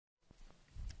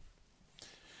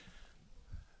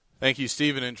Thank you,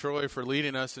 Stephen and Troy, for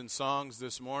leading us in songs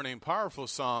this morning, powerful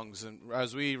songs. And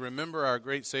as we remember our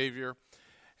great Savior,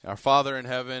 our Father in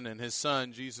heaven, and His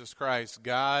Son, Jesus Christ,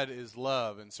 God is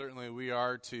love. And certainly we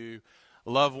are to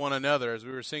love one another. As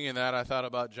we were singing that, I thought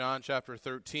about John chapter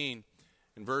 13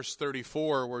 in verse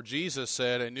 34, where Jesus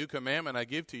said, "A new commandment I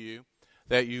give to you,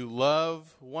 that you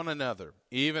love one another,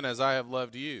 even as I have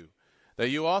loved you, that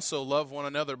you also love one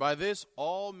another. By this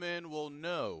all men will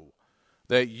know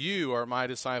that you are my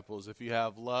disciples, if you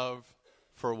have love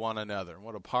for one another." And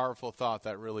what a powerful thought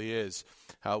that really is.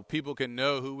 How people can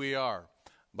know who we are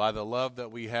by the love that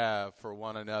we have for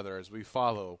one another as we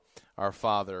follow our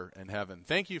Father in heaven.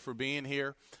 Thank you for being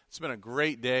here. It's been a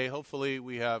great day. Hopefully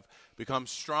we have become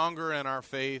stronger in our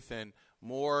faith and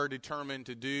more determined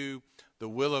to do the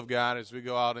will of God as we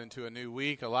go out into a new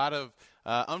week. A lot of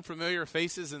unfamiliar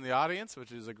faces in the audience,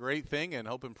 which is a great thing, and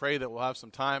hope and pray that we'll have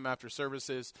some time after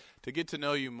services to get to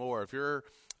know you more. If you're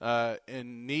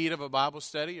in need of a Bible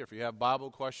study, or if you have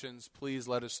Bible questions, please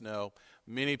let us know.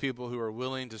 Many people who are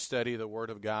willing to study the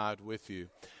Word of God with you.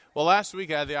 Well, last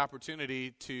week I had the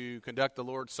opportunity to conduct the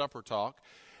Lord's Supper talk,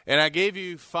 and I gave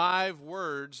you 5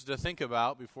 words to think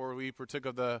about before we partook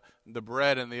of the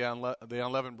bread and the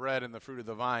unleavened bread and the fruit of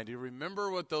the vine. Do you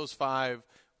remember what those 5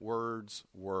 words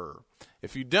were?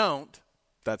 If you don't,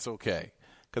 that's okay,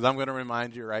 because I'm going to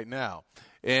remind you right now.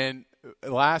 And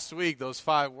last week, those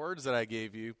 5 words that I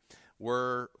gave you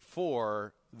were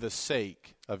for the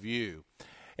sake of you.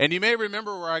 And you may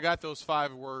remember where I got those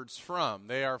 5 words from.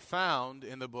 They are found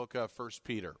in the book of 1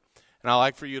 Peter. And I'd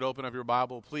like for you to open up your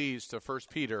Bible, please, to 1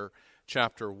 Peter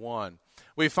chapter 1.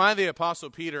 We find the Apostle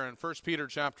Peter in 1 Peter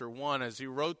chapter 1 as he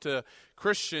wrote to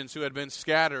Christians who had been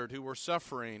scattered, who were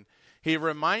suffering. He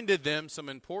reminded them some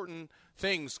important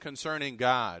things concerning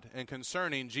God and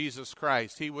concerning Jesus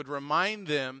Christ. He would remind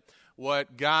them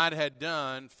what God had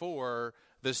done for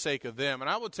the sake of them. And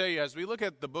I will tell you, as we look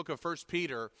at the book of 1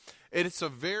 Peter, it's a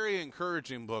very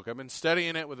encouraging book. I've been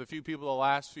studying it with a few people the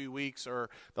last few weeks, or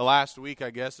the last week, I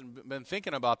guess, and been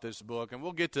thinking about this book. And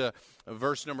we'll get to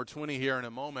verse number 20 here in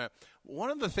a moment.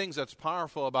 One of the things that's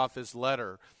powerful about this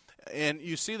letter, and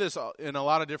you see this in a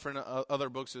lot of different other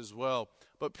books as well,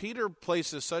 but Peter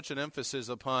places such an emphasis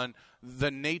upon the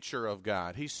nature of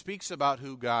God. He speaks about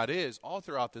who God is all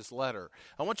throughout this letter.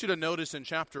 I want you to notice in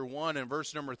chapter 1 and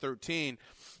verse number 13,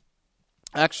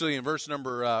 actually in verse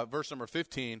number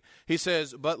 15, he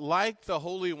says, "But like the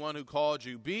Holy One who called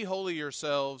you, be holy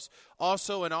yourselves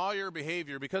also in all your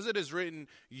behavior, because it is written,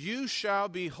 you shall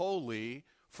be holy,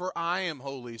 for I am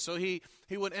holy." So he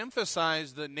would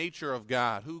emphasize the nature of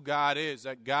God, who God is,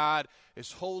 that God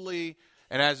is holy,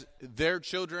 and as their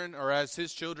children, or as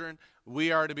his children,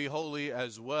 we are to be holy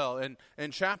as well. And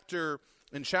in chapter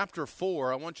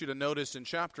 4, I want you to notice in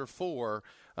chapter 4,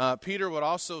 Peter would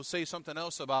also say something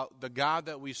else about the God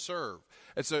that we serve.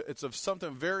 It's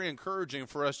something very encouraging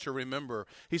for us to remember.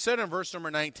 He said in verse number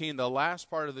 19, the last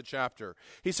part of the chapter,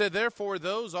 he said, "Therefore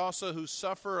those also who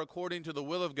suffer according to the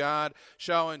will of God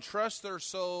shall entrust their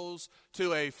souls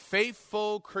to a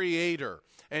faithful Creator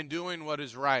and doing what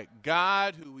is right."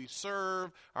 God, who we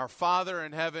serve, our Father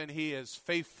in heaven, He is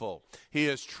faithful. He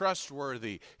is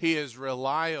trustworthy. He is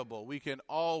reliable. We can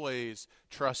always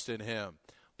trust in Him.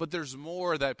 But there's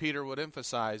more that Peter would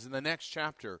emphasize in the next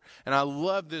chapter. And I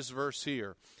love this verse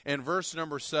here. In verse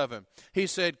number 7, he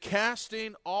said,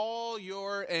 "Casting all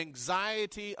your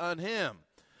anxiety on Him,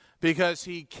 because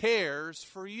He cares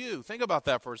for you." Think about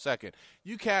that for a second.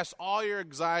 You cast all your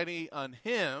anxiety on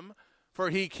Him, for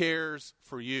He cares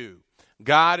for you.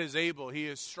 God is able, He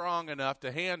is strong enough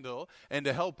to handle and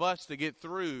to help us to get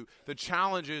through the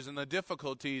challenges and the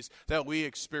difficulties that we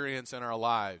experience in our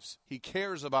lives. He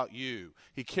cares about you.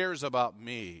 He cares about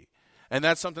me. And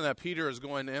that's something that Peter is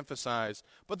going to emphasize.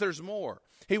 But there's more.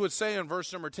 He would say in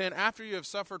verse number 10, "After you have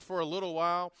suffered for a little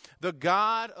while, the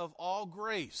God of all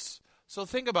grace." So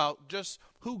think about just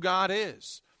who God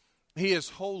is. He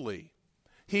is holy.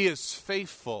 He is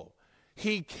faithful.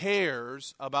 He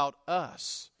cares about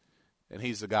us. And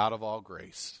He's the God of all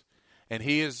grace. And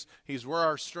He's where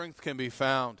our strength can be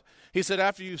found. He said,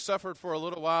 "After you suffered for a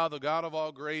little while, the God of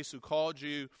all grace, who called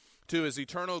you to His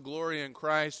eternal glory in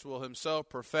Christ, will Himself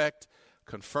perfect,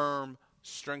 confirm,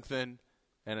 strengthen,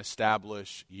 and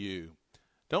establish you."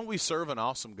 Don't we serve an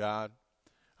awesome God?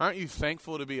 Aren't you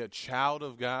thankful to be a child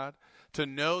of God? To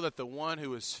know that the one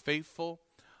who is faithful,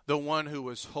 the one who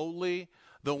is holy,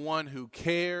 the one who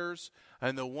cares,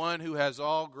 and the one who has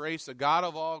all grace, the God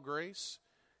of all grace,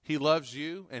 He loves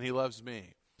you and He loves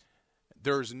me.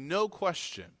 There's no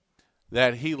question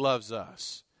that He loves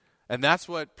us. And that's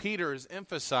what Peter is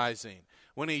emphasizing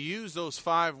when he used those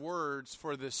 5 words,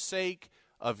 for the sake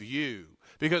of you.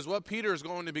 Because what Peter is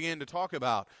going to begin to talk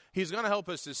about, he's going to help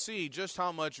us to see just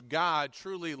how much God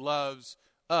truly loves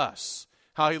us,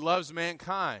 how he loves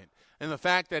mankind, and the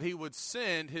fact that he would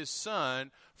send his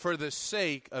son for the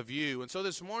sake of you. And so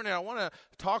this morning I want to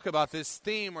talk about this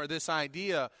theme or this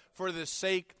idea, for the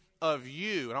sake of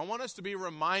you. And I want us to be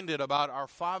reminded about our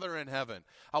Father in heaven.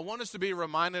 I want us to be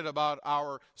reminded about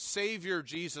our Savior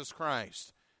Jesus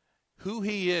Christ, who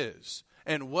he is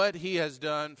and what he has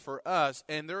done for us.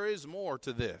 And there is more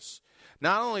to this.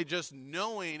 Not only just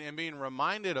knowing and being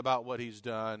reminded about what he's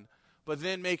done, but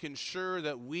then making sure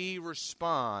that we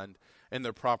respond in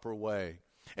the proper way.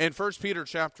 In 1 Peter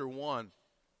chapter 1,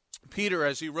 Peter,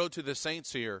 as he wrote to the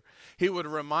saints here, he would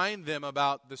remind them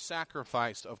about the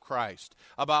sacrifice of Christ,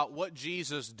 about what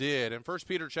Jesus did. In 1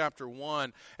 Peter chapter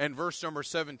 1 and verse number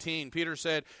 17, Peter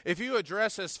said, "If you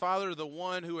address as Father the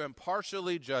one who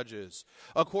impartially judges,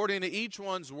 according to each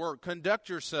one's work, conduct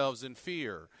yourselves in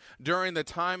fear during the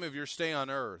time of your stay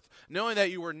on earth, knowing that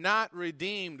you were not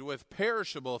redeemed with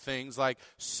perishable things like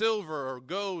silver or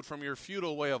gold from your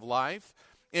futile way of life,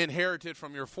 inherited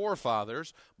from your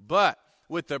forefathers, but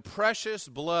with the precious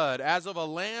blood, as of a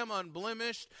lamb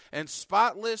unblemished and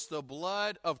spotless, the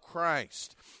blood of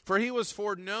Christ. For he was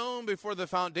foreknown before the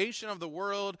foundation of the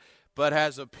world, but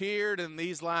has appeared in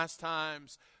these last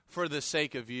times for the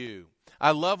sake of you."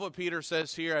 I love what Peter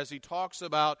says here as he talks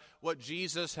about what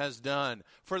Jesus has done.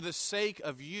 For the sake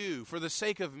of you, for the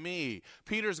sake of me.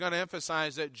 Peter's going to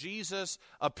emphasize that Jesus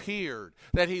appeared,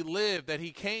 that he lived, that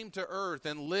he came to earth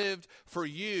and lived for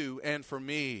you and for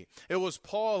me. It was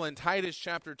Paul in Titus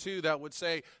chapter 2 that would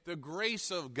say, "The grace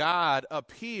of God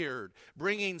appeared,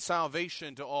 bringing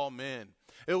salvation to all men."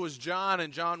 It was John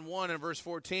in John 1 and verse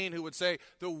 14 who would say,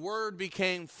 "The Word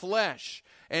became flesh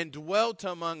and dwelt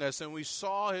among us, and we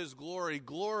saw his glory,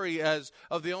 glory as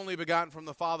of the only begotten from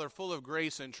the Father, full of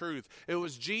grace and truth." It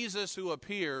was Jesus who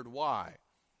appeared. Why?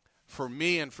 For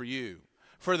me and for you.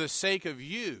 For the sake of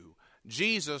you,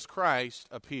 Jesus Christ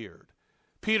appeared.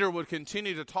 Peter would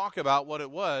continue to talk about what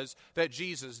it was that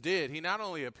Jesus did. He not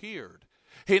only appeared,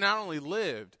 he not only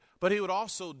lived, but he would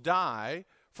also die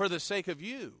for the sake of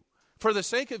you. For the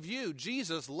sake of you,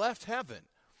 Jesus left heaven.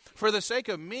 For the sake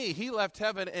of me, he left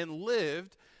heaven and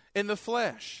lived in the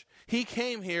flesh. He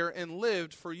came here and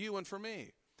lived for you and for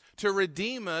me, to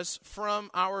redeem us from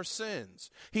our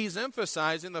sins. He's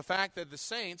emphasizing the fact that the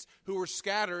saints who were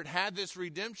scattered had this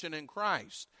redemption in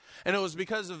Christ. And it was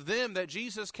because of them that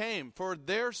Jesus came, for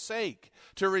their sake,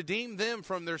 to redeem them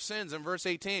from their sins. In verse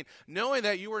 18, "Knowing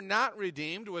that you were not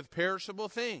redeemed with perishable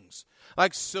things,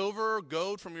 like silver or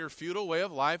gold from your futile way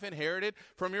of life inherited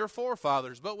from your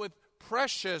forefathers, but with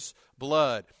precious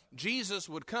blood." Jesus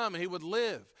would come and he would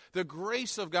live. The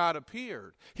grace of God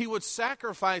appeared. He would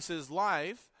sacrifice his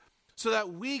life so that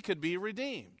we could be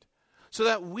redeemed, so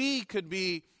that we could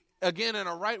be, again, in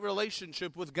a right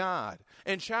relationship with God.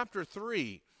 In chapter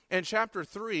 3,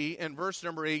 in verse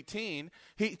number 18,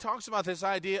 he talks about this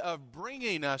idea of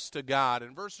bringing us to God.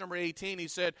 In verse number 18, he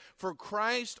said, "For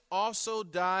Christ also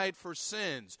died for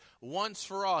sins once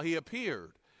for all." He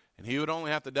appeared, and he would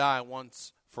only have to die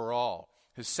once for all.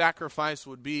 His sacrifice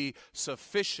would be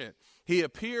sufficient. He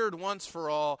appeared once for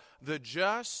all, the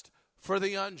just for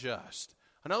the unjust.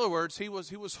 In other words, he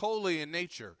was holy in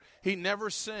nature. He never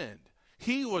sinned.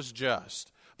 He was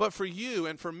just. But for you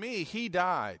and for me, he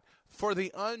died for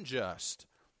the unjust,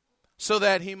 so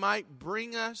that he might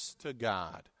bring us to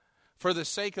God. For the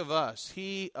sake of us,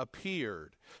 he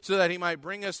appeared, so that he might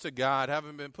bring us to God,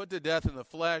 having been put to death in the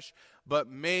flesh, but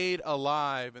made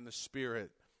alive in the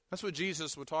Spirit. That's what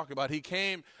Jesus would talk about. He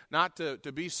came not to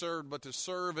be served, but to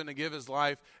serve and to give his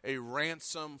life a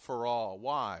ransom for all.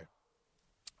 Why?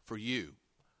 For you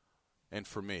and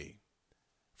for me.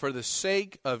 For the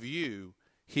sake of you,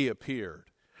 he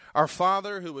appeared. Our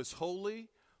Father, who is holy,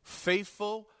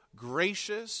 faithful,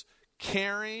 gracious,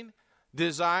 caring,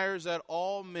 desires that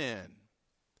all men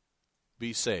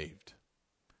be saved.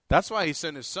 That's why he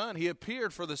sent his son. He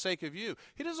appeared for the sake of you.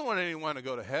 He doesn't want anyone to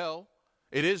go to hell.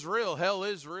 It is real. Hell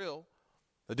is real.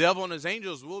 The devil and his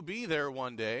angels will be there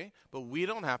one day, but we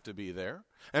don't have to be there.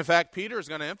 In fact, Peter is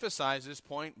going to emphasize this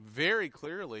point very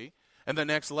clearly in the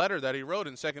next letter that he wrote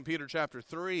in 2 Peter chapter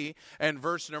 3 and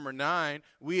verse number 9.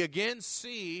 We again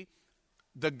see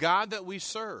the God that we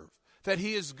serve, that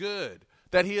he is good,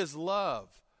 that he is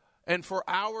love, and for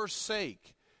our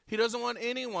sake, he doesn't want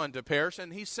anyone to perish,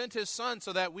 and he sent his son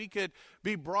so that we could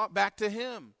be brought back to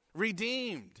him,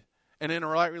 redeemed, and in a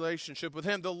right relationship with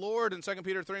him. The Lord, in 2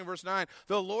 Peter 3 and verse 9,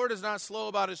 "The Lord is not slow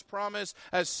about his promise,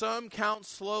 as some count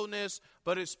slowness,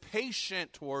 but is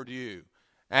patient toward you."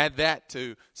 Add that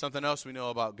to something else we know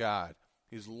about God.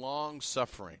 He's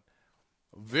long-suffering.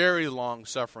 very long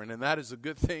suffering, and that is a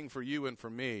good thing for you and for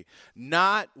me.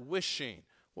 Not wishing.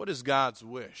 What is God's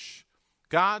wish?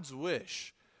 God's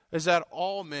wish is that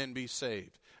all men be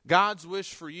saved. God's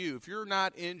wish for you, if you're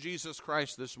not in Jesus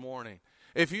Christ this morning,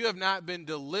 if you have not been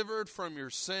delivered from your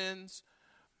sins,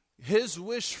 His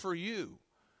wish for you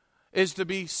is to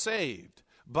be saved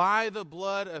by the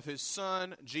blood of His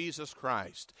Son, Jesus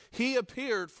Christ. He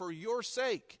appeared for your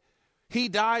sake. He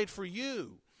died for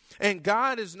you. And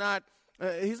God is not,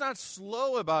 He's not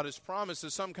slow about His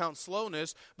promises, some count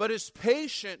slowness, but is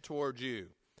patient toward you,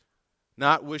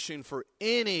 not wishing for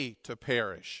any to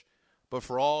perish, but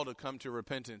for all to come to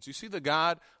repentance. You see the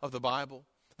God of the Bible,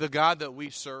 the God that we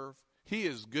serve, He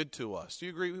is good to us. Do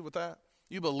you agree with that?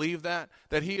 You believe that?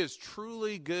 That He is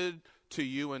truly good to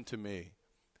you and to me.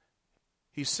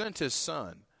 He sent His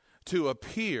Son to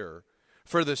appear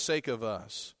for the sake of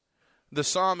us. The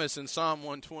psalmist in Psalm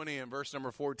 120 and verse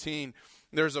number 14,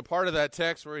 there's a part of that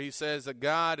text where he says that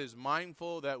God is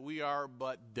mindful that we are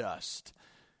but dust.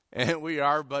 And we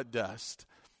are but dust.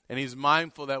 And He's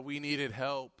mindful that we needed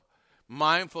help.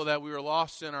 Mindful that we were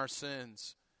lost in our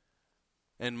sins.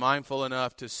 And mindful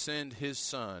enough to send His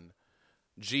Son,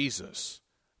 Jesus,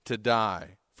 to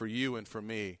die for you and for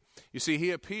me. You see,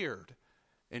 He appeared.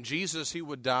 And Jesus, He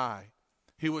would die.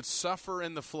 He would suffer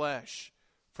in the flesh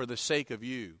for the sake of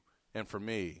you and for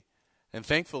me. And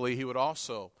thankfully, He would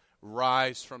also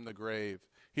rise from the grave.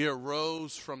 He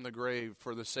arose from the grave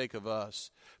for the sake of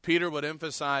us. Peter would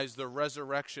emphasize the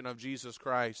resurrection of Jesus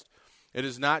Christ. It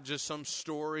is not just some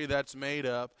story that's made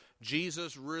up.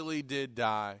 Jesus really did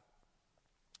die.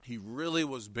 He really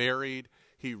was buried.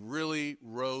 He really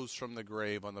rose from the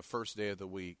grave on the first day of the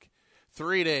week.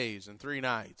 3 days and 3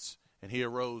 nights, and He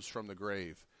arose from the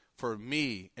grave for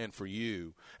me and for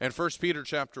you. And 1 Peter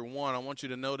chapter 1, I want you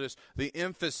to notice the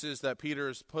emphasis that Peter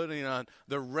is putting on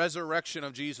the resurrection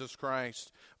of Jesus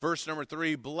Christ. Verse number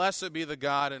 3, blessed be the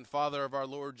God and Father of our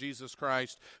Lord Jesus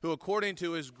Christ, who according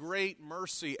to His great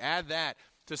mercy, add that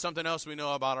to something else we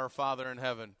know about our Father in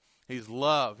heaven. He's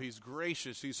love, He's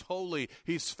gracious, He's holy,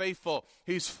 He's faithful,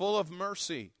 He's full of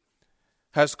mercy,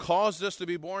 has caused us to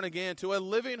be born again to a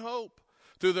living hope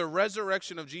through the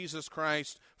resurrection of Jesus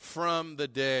Christ from the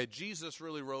dead. Jesus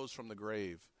really rose from the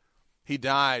grave. He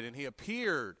died and He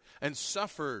appeared and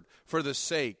suffered for the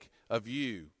sake of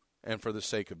you and for the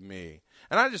sake of me.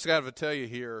 And I just got to tell you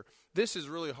here, this is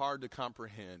really hard to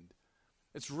comprehend.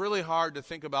 It's really hard to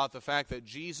think about the fact that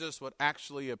Jesus would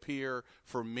actually appear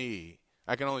for me.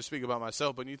 I can only speak about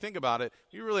myself, but when you think about it,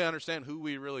 you really understand who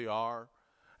we really are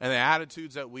and the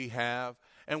attitudes that we have.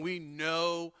 And we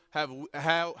know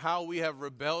how we have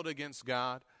rebelled against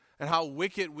God and how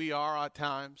wicked we are at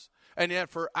times. And yet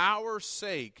for our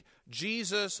sake,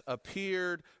 Jesus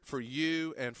appeared for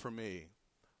you and for me.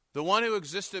 The one who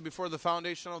existed before the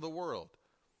foundation of the world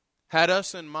had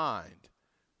us in mind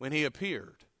when He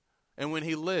appeared and when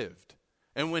He lived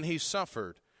and when He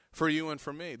suffered for you and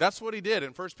for me. That's what He did.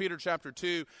 In 1 Peter chapter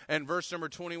 2 and verse number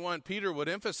 21, Peter would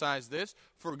emphasize this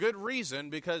for good reason,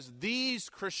 because these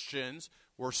Christians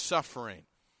were suffering.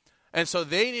 And so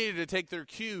they needed to take their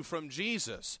cue from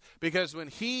Jesus, because when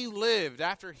He lived,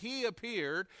 after He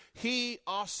appeared, He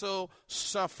also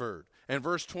suffered. In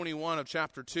verse 21 of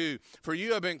chapter 2, for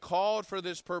you have been called for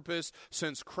this purpose,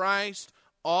 since Christ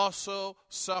also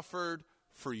suffered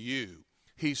for you.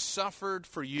 He suffered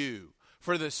for you.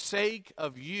 For the sake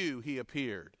of you, He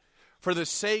appeared. For the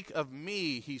sake of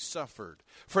me, He suffered.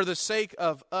 For the sake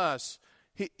of us,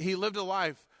 He lived a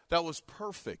life that was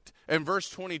perfect. In verse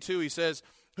 22, He says,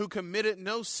 who committed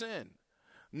no sin,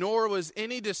 nor was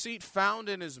any deceit found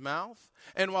in His mouth.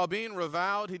 And while being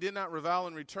reviled, He did not revile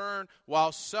in return.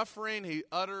 While suffering, He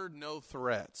uttered no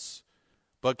threats,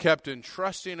 but kept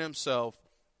entrusting Himself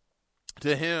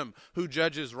to Him who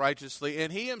judges righteously.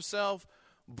 And He Himself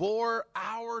bore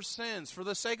our sins for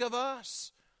the sake of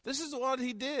us. This is what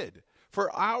He did.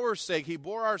 For our sake, He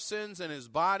bore our sins in His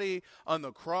body on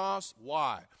the cross.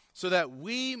 Why? So that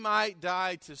we might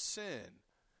die to sin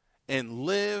and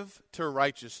live to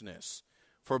righteousness.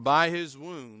 For by His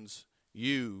wounds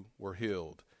you were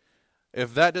healed.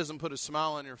 If that doesn't put a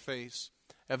smile on your face,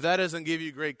 if that doesn't give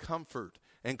you great comfort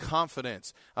and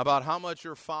confidence about how much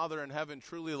your Father in heaven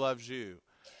truly loves you,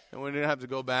 and we didn't have to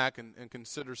go back and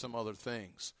consider some other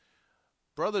things.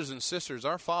 Brothers and sisters,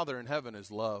 our Father in heaven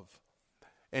is love.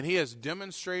 And He has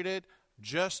demonstrated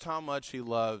just how much He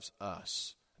loves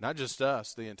us. Not just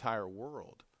us, the entire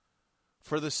world.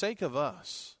 For the sake of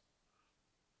us,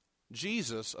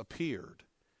 Jesus appeared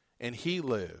and He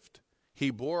lived.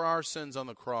 He bore our sins on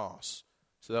the cross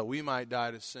so that we might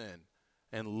die to sin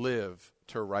and live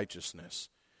to righteousness.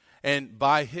 And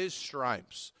by His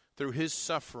stripes, through his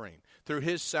suffering, through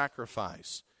his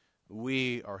sacrifice,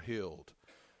 we are healed.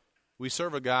 We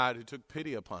serve a God who took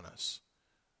pity upon us.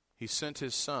 He sent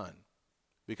his Son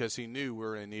because he knew we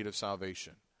were in need of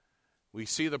salvation. We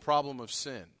see the problem of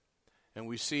sin, and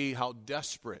we see how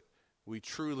desperate we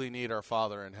truly need our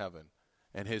Father in heaven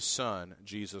and his Son,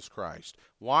 Jesus Christ.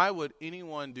 Why would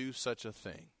anyone do such a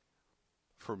thing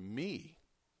for me?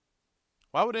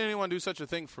 Why would anyone do such a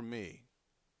thing for me?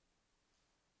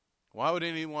 Why would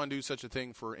anyone do such a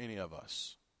thing for any of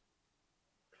us?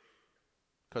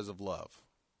 Because of love.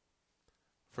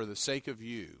 For the sake of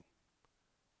you,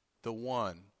 the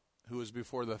one who was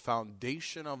before the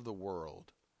foundation of the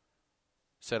world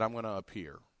said, I'm going to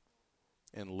appear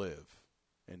and live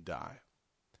and die.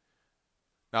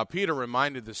 Now, Peter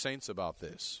reminded the saints about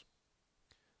this.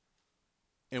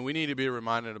 And we need to be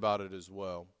reminded about it as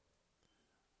well,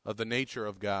 of the nature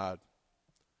of God.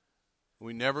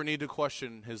 We never need to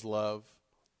question his love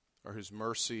or his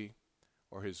mercy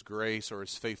or his grace or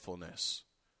his faithfulness.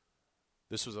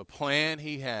 This was a plan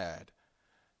he had,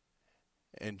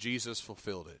 and Jesus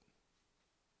fulfilled it.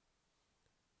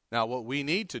 Now, what we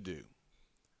need to do,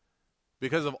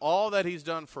 because of all that he's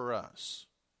done for us,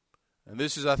 and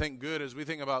this is, I think, good as we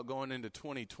think about going into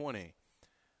 2020,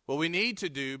 what we need to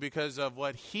do because of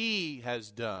what he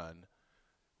has done,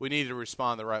 we need to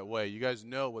respond the right way. You guys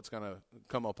know what's going to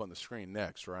come up on the screen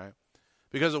next, right?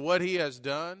 Because of what he has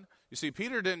done, you see,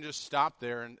 Peter didn't just stop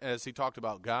there and, as he talked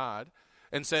about God,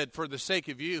 and said, for the sake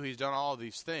of you, he's done all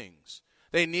these things.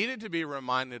 They needed to be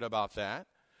reminded about that,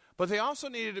 but they also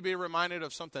needed to be reminded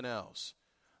of something else,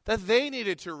 that they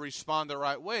needed to respond the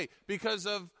right way because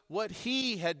of what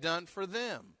he had done for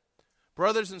them.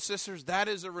 Brothers and sisters, that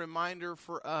is a reminder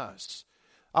for us.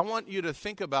 I want you to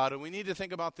think about it. We need to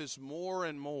think about this more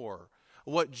and more.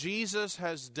 What Jesus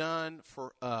has done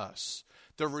for us,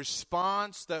 the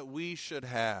response that we should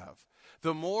have.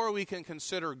 The more we can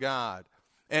consider God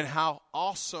and how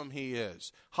awesome he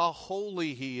is, how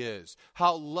holy he is,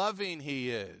 how loving he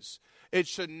is, it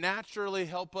should naturally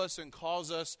help us and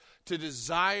cause us to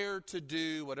desire to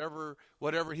do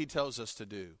whatever he tells us to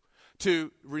do,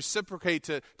 to reciprocate,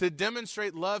 to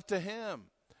demonstrate love to him,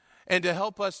 and to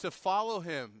help us to follow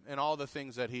him in all the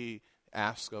things that he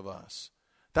asks of us.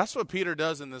 That's what Peter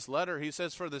does in this letter. He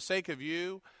says, for the sake of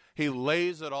you, he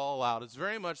lays it all out. It's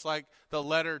very much like the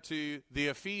letter to the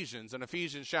Ephesians, in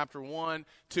Ephesians chapter 1,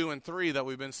 2, and 3 that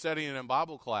we've been studying in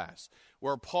Bible class,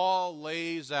 where Paul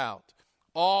lays out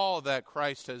all that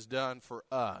Christ has done for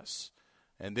us.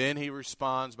 And then he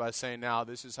responds by saying, now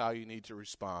this is how you need to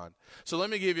respond. So let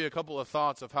me give you a couple of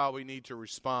thoughts of how we need to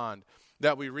respond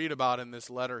that we read about in this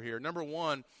letter here. Number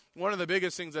one of the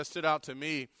biggest things that stood out to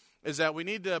me is that we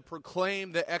need to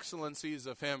proclaim the excellencies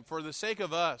of him. For the sake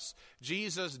of us,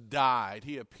 Jesus died.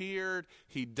 He appeared,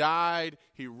 he died,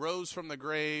 he rose from the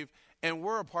grave, and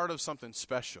we're a part of something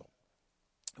special.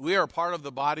 We are a part of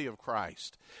the body of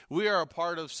Christ. We are a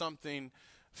part of something,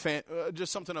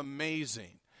 just something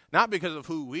amazing. Not because of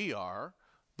who we are,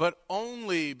 but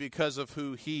only because of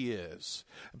who he is.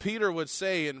 Peter would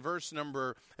say in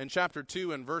chapter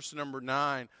 2 and verse number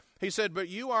 9, he said, but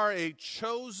you are a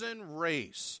chosen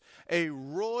race, a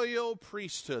royal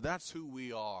priesthood. That's who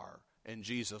we are in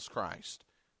Jesus Christ.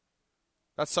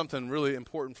 That's something really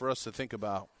important for us to think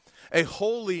about. A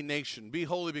holy nation. Be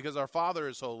holy because our Father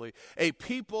is holy. A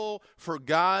people for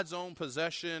God's own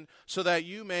possession, so that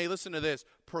you may, listen to this,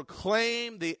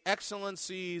 proclaim the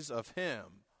excellencies of him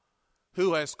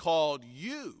who has called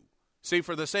you. See,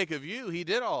 for the sake of you, he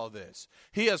did all of this.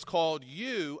 He has called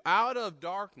you out of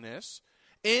darkness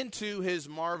into his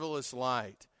marvelous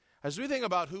light. As we think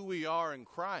about who we are in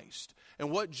Christ and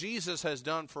what Jesus has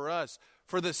done for us,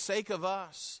 for the sake of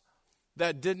us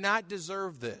that did not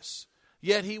deserve this,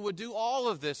 yet he would do all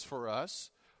of this for us.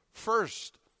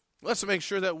 First, let's make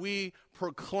sure that we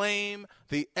proclaim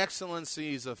the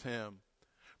excellencies of him.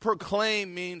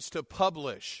 Proclaim means to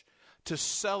publish, to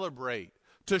celebrate,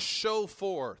 to show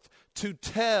forth, to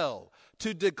tell,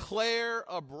 to declare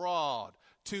abroad,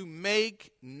 to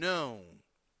make known.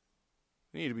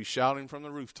 We need to be shouting from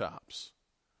the rooftops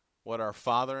what our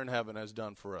Father in heaven has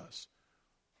done for us.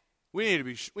 We need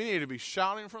to be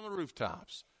shouting from the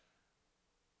rooftops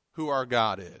who our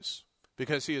God is,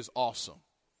 because he is awesome.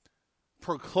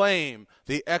 Proclaim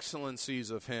the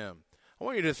excellencies of him. I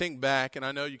want you to think back, and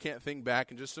I know you can't think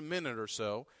back in just a minute or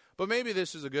so, but maybe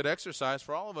this is a good exercise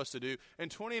for all of us to do. In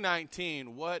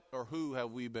 2019, what or who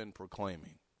have we been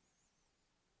proclaiming?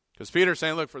 Because Peter's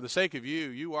saying, look, for the sake of you,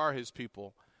 you are his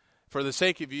people. For the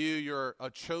sake of you, you're a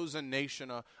chosen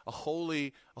nation, a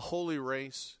holy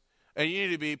race. And you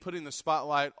need to be putting the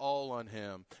spotlight all on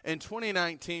him. In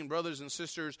 2019, brothers and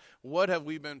sisters, what have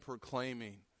we been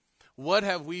proclaiming? What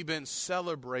have we been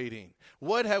celebrating?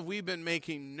 What have we been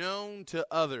making known to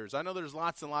others? I know there's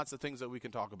lots and lots of things that we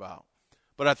can talk about.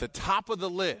 But at the top of the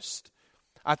list,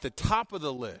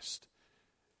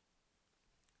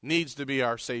 needs to be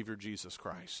our Savior Jesus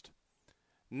Christ.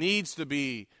 Needs to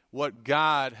be what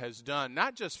God has done,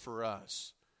 not just for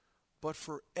us, but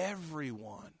for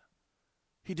everyone.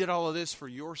 He did all of this for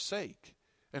your sake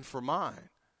and for mine.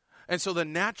 And so the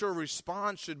natural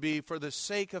response should be for the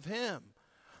sake of him,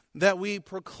 that we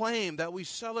proclaim, that we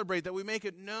celebrate, that we make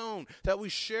it known, that we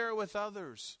share with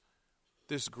others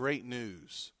this great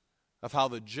news of how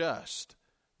the just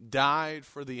died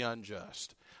for the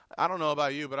unjust. I don't know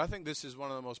about you, but I think this is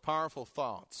one of the most powerful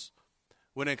thoughts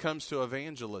when it comes to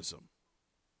evangelism.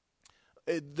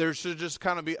 There should just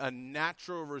kind of be a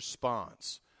natural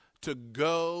response to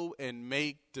go and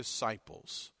make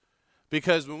disciples.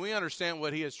 Because when we understand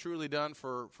what he has truly done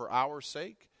for our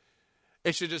sake,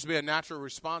 it should just be a natural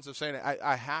response of saying,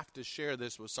 I have to share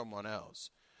this with someone else.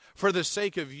 For the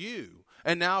sake of you.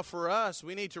 And now for us,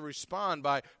 we need to respond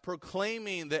by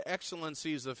proclaiming the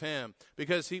excellencies of him.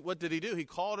 Because what did he do? He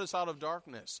called us out of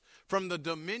darkness, from the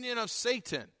dominion of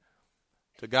Satan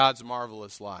to God's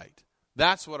marvelous light.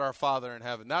 That's what our Father in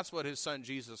heaven, that's what his Son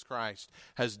Jesus Christ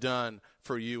has done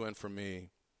for you and for me.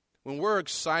 When we're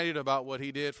excited about what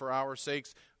he did for our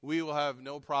sakes, we will have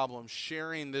no problem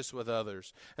sharing this with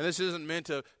others. And this isn't meant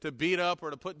to beat up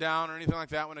or to put down or anything like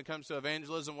that when it comes to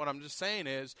evangelism. What I'm just saying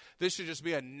is this should just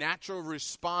be a natural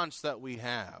response that we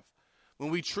have. When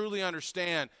we truly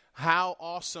understand how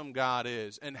awesome God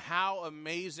is and how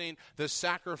amazing the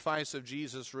sacrifice of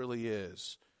Jesus really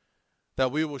is,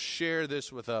 that we will share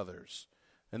this with others.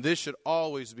 And this should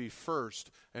always be first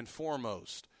and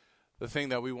foremost the thing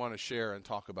that we want to share and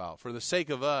talk about. For the sake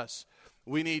of us,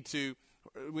 we need to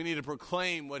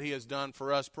proclaim what he has done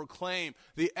for us, proclaim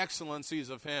the excellencies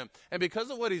of him. And because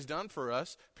of what he's done for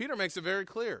us, Peter makes it very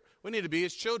clear. We need to be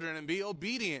his children and be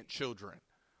obedient children.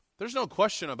 There's no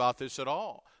question about this at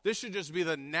all. This should just be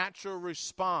the natural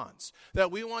response,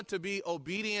 that we want to be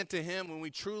obedient to him when we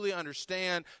truly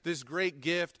understand this great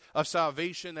gift of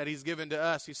salvation that he's given to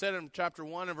us. He said in chapter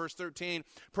 1 and verse 13,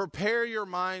 prepare your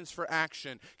minds for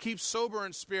action. Keep sober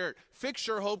in spirit. Fix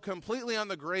your hope completely on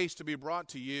the grace to be brought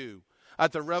to you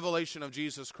at the revelation of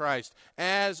Jesus Christ.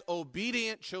 As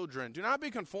obedient children, do not be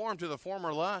conformed to the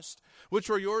former lust, which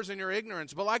were yours in your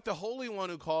ignorance, but like the Holy One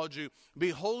who called you, be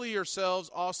holy yourselves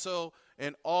also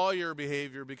in all your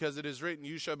behavior, because it is written,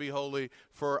 you shall be holy,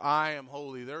 for I am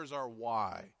holy. There's our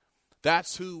why.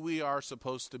 That's who we are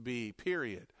supposed to be,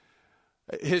 period.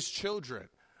 His children.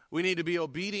 We need to be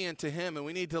obedient to him, and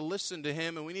we need to listen to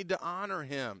him, and we need to honor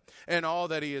him and all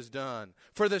that he has done.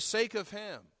 For the sake of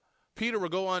him. Peter will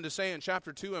go on to say in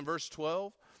chapter 2 and verse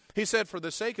 12, he said, for the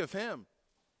sake of him,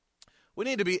 we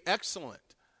need to be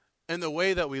excellent in the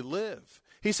way that we live.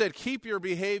 He said, keep your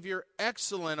behavior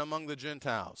excellent among the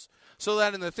Gentiles, so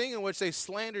that in the thing in which they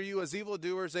slander you as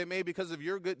evildoers, they may, because of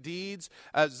your good deeds,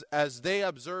 as they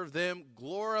observe them,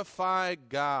 glorify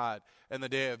God in the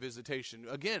day of visitation.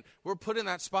 Again, we're putting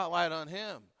that spotlight on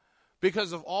him.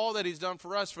 Because of all that he's done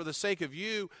for us, for the sake of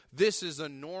you, this is a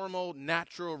normal,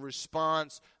 natural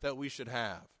response that we should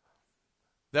have.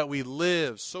 That we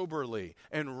live soberly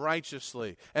and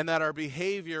righteously, and that our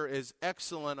behavior is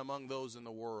excellent among those in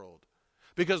the world.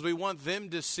 Because we want them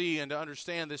to see and to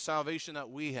understand the salvation that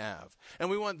we have. And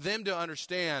we want them to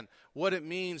understand what it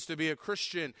means to be a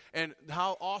Christian and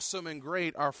how awesome and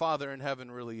great our Father in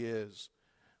heaven really is.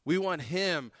 We want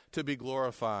him to be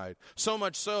glorified. So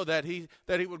much so that he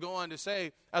would go on to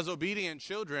say, as obedient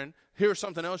children, here's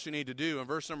something else you need to do. In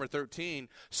verse number 13,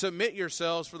 submit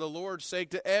yourselves for the Lord's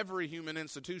sake to every human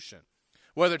institution,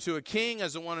 whether to a king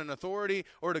as the one in authority,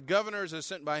 or to governors as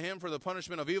sent by him for the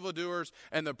punishment of evildoers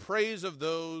and the praise of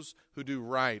those who do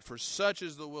right. For such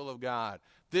is the will of God.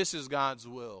 This is God's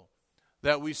will,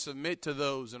 that we submit to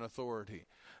those in authority,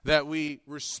 that we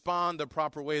respond the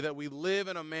proper way, that we live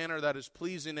in a manner that is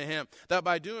pleasing to him, that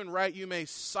by doing right you may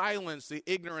silence the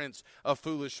ignorance of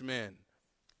foolish men.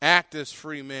 Act as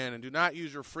free men, and do not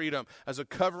use your freedom as a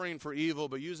covering for evil,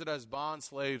 but use it as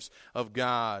bondslaves of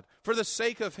God, for the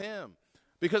sake of him,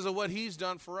 because of what he's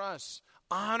done for us.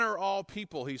 Honor all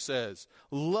people, he says.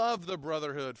 Love the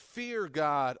brotherhood. Fear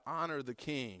God. Honor the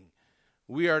king.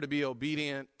 We are to be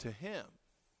obedient to him,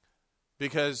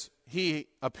 because he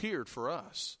appeared for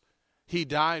us. He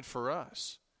died for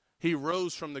us. He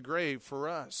rose from the grave for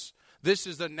us. This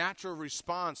is the natural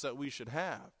response that we should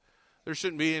have. There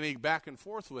shouldn't be any back and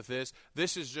forth with this.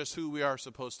 This is just who we are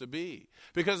supposed to be.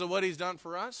 Because of what he's done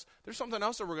for us, there's something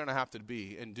else that we're going to have to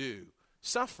be and do.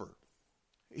 Suffer.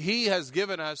 He has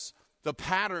given us the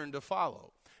pattern to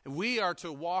follow. We are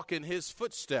to walk in his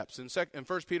footsteps. In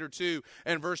 1 Peter 2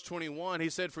 and verse 21, he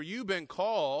said, "For you've been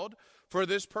called for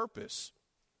this purpose,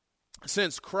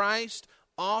 since Christ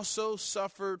also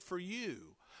suffered for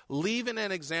you, leaving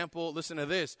an example," listen to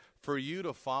this, "for you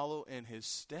to follow in his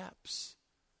steps."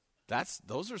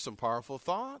 Those are some powerful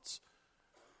thoughts.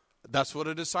 That's what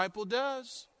a disciple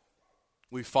does.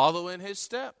 We follow in his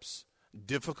steps.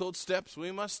 Difficult steps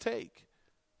we must take.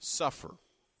 Suffer.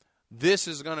 This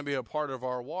is going to be a part of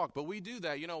our walk. But we do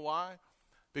that. You know why?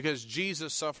 Because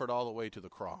Jesus suffered all the way to the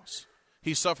cross.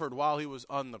 He suffered while he was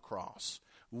on the cross.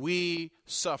 We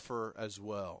suffer as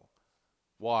well.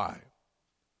 Why?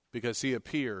 Because he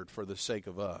appeared for the sake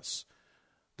of us.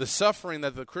 The suffering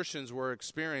that the Christians were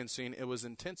experiencing, it was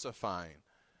intensifying.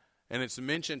 And it's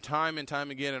mentioned time and time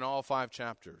again in all 5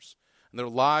 chapters. And their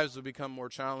lives would become more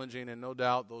challenging, and no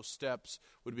doubt those steps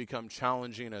would become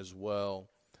challenging as well.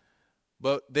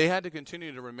 But they had to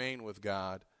continue to remain with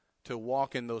God, to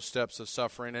walk in those steps of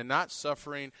suffering, and not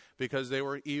suffering because they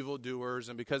were evildoers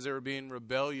and because they were being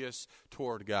rebellious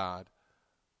toward God,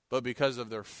 but because of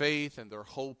their faith and their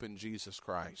hope in Jesus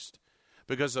Christ,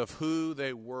 because of who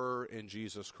they were in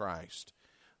Jesus Christ.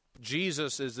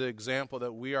 Jesus is the example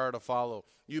that we are to follow.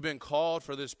 You've been called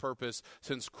for this purpose,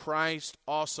 since Christ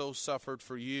also suffered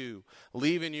for you,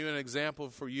 leaving you an example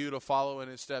for you to follow in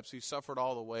his steps. He suffered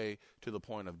all the way to the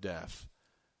point of death.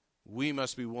 We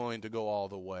must be willing to go all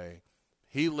the way.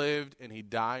 He lived and he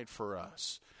died for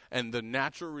us. And the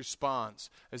natural response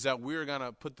is that we're going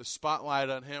to put the spotlight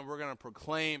on him. We're going to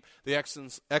proclaim the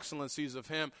excellencies of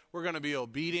him. We're going to be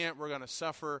obedient. We're going to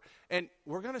suffer. And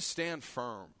we're going to stand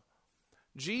firm.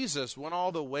 Jesus went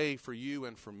all the way for you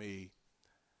and for me.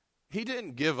 He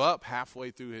didn't give up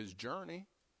halfway through his journey.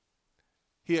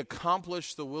 He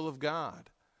accomplished the will of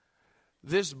God.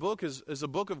 This book is a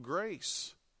book of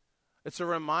grace. It's a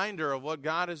reminder of what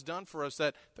God has done for us,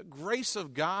 that the grace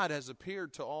of God has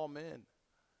appeared to all men.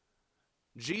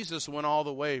 Jesus went all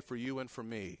the way for you and for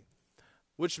me,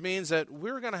 which means that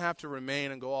we're going to have to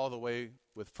remain and go all the way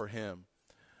for him.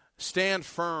 Stand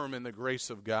firm in the grace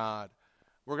of God.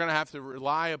 We're going to have to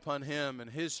rely upon him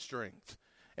and his strength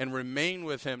and remain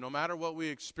with him no matter what we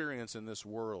experience in this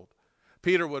world.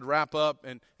 Peter would wrap up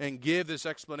and give this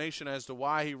explanation as to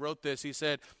why he wrote this. He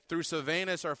said, "Through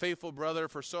Silvanus, our faithful brother,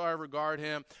 for so I regard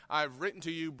him, I've written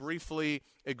to you briefly,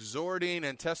 exhorting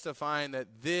and testifying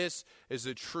that this is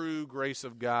the true grace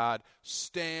of God.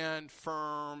 Stand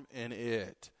firm in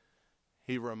it."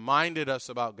 He reminded us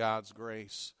about God's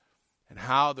grace and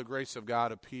how the grace of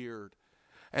God appeared,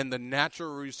 and the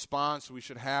natural response we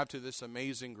should have to this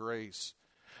amazing grace,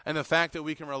 and the fact that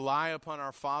we can rely upon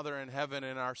our Father in heaven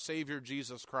and our Savior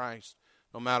Jesus Christ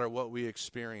no matter what we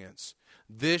experience.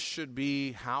 This should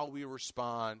be how we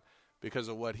respond because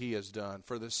of what he has done.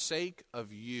 For the sake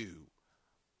of you,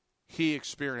 he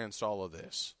experienced all of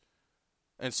this.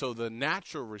 And so the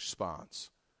natural response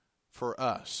for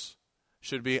us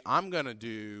should be, I'm going to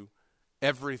do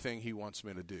everything he wants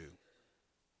me to do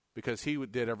because he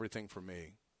did everything for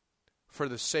me. For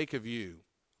the sake of you,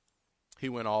 he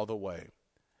went all the way.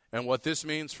 And what this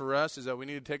means for us is that we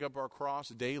need to take up our cross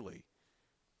daily.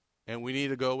 And we need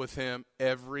to go with him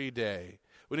every day.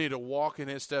 We need to walk in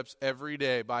his steps every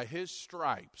day. By his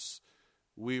stripes,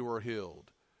 we were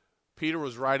healed. Peter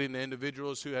was writing to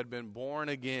individuals who had been born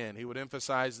again. He would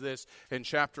emphasize this in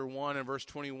chapter 1 and verse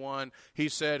 21. He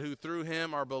said, "Who through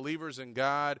him are believers in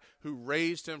God, who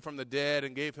raised him from the dead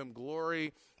and gave him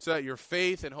glory, so that your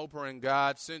faith and hope are in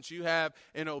God, since you have,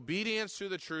 in obedience to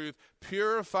the truth,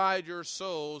 purified your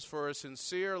souls for a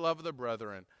sincere love of the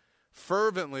brethren.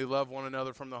 Fervently love one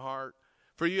another from the heart.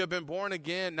 For you have been born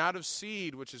again, not of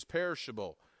seed which is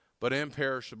perishable, but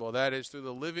imperishable, that is, through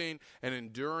the living and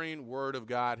enduring word of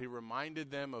God." He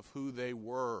reminded them of who they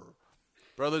were.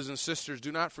 Brothers and sisters,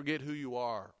 do not forget who you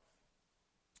are.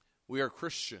 We are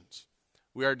Christians.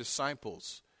 We are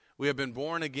disciples. We have been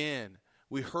born again.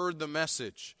 We heard the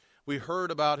message. We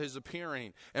heard about his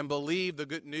appearing and believed the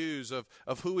good news of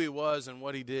who he was and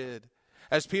what he did.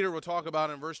 As Peter will talk about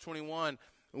in verse 21,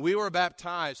 we were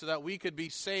baptized so that we could be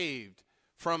saved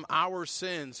from our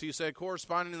sins. He said,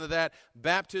 corresponding to that,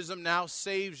 baptism now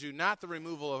saves you, not the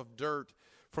removal of dirt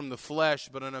from the flesh,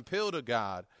 but an appeal to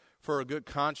God for a good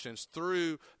conscience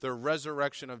through the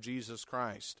resurrection of Jesus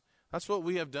Christ. That's what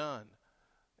we have done.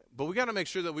 But we got to make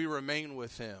sure that we remain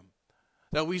with him,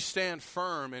 that we stand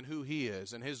firm in who he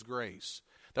is and his grace,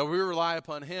 that we rely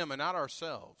upon him and not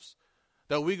ourselves,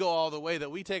 that we go all the way, that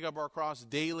we take up our cross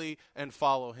daily and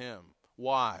follow him.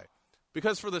 Why?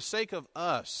 Because for the sake of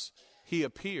us, he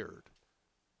appeared,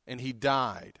 and he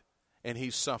died, and he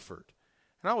suffered.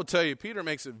 And I will tell you, Peter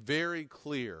makes it very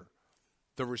clear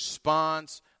the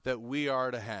response that we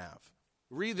are to have.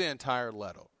 Read the entire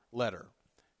letter.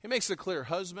 He makes it clear,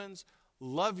 husbands,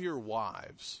 love your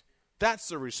wives. That's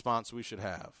the response we should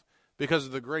have because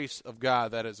of the grace of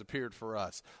God that has appeared for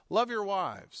us. Love your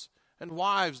wives. And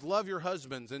wives, love your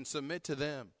husbands and submit to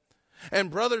them. And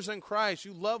brothers in Christ,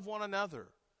 you love one another.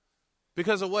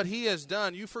 Because of what he has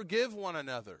done, you forgive one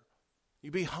another. You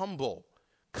be humble,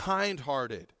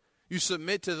 kind-hearted. You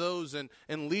submit to those in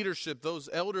leadership, those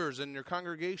elders in your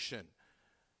congregation.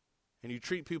 And you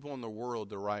treat people in the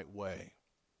world the right way.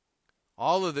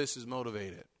 All of this is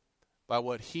motivated by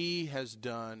what he has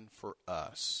done for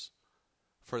us.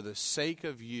 For the sake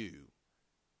of you,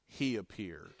 he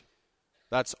appeared.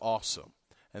 That's awesome.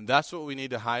 And that's what we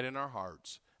need to hide in our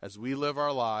hearts as we live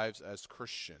our lives as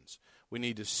Christians. We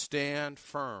need to stand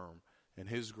firm in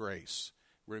his grace.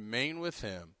 Remain with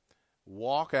him.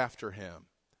 Walk after him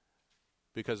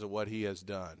because of what he has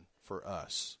done for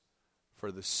us.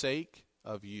 For the sake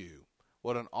of you.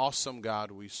 What an awesome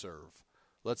God we serve.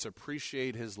 Let's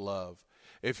appreciate his love.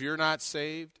 If you're not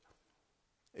saved,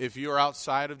 if you're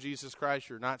outside of Jesus Christ,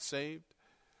 you're not saved.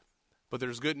 But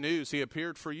there's good news. He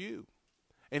appeared for you.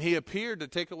 And he appeared to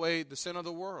take away the sin of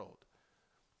the world.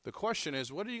 The question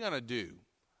is, what are you going to do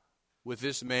with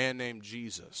this man named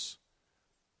Jesus?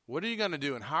 What are you going to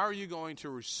do, and how are you going to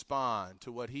respond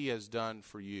to what he has done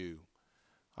for you?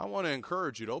 I want to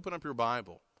encourage you to open up your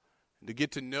Bible and to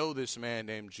get to know this man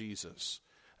named Jesus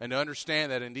and to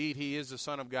understand that indeed he is the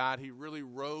Son of God. He really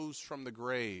rose from the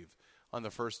grave on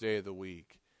the first day of the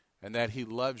week, and that he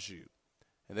loves you,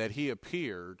 and that he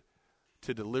appeared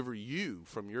to deliver you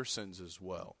from your sins as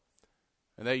well,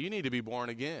 and that you need to be born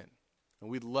again.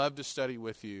 And we'd love to study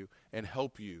with you and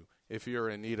help you if you're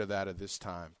in need of that at this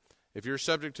time. If you're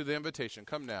subject to the invitation,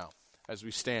 come now as we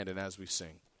stand and as we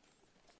sing.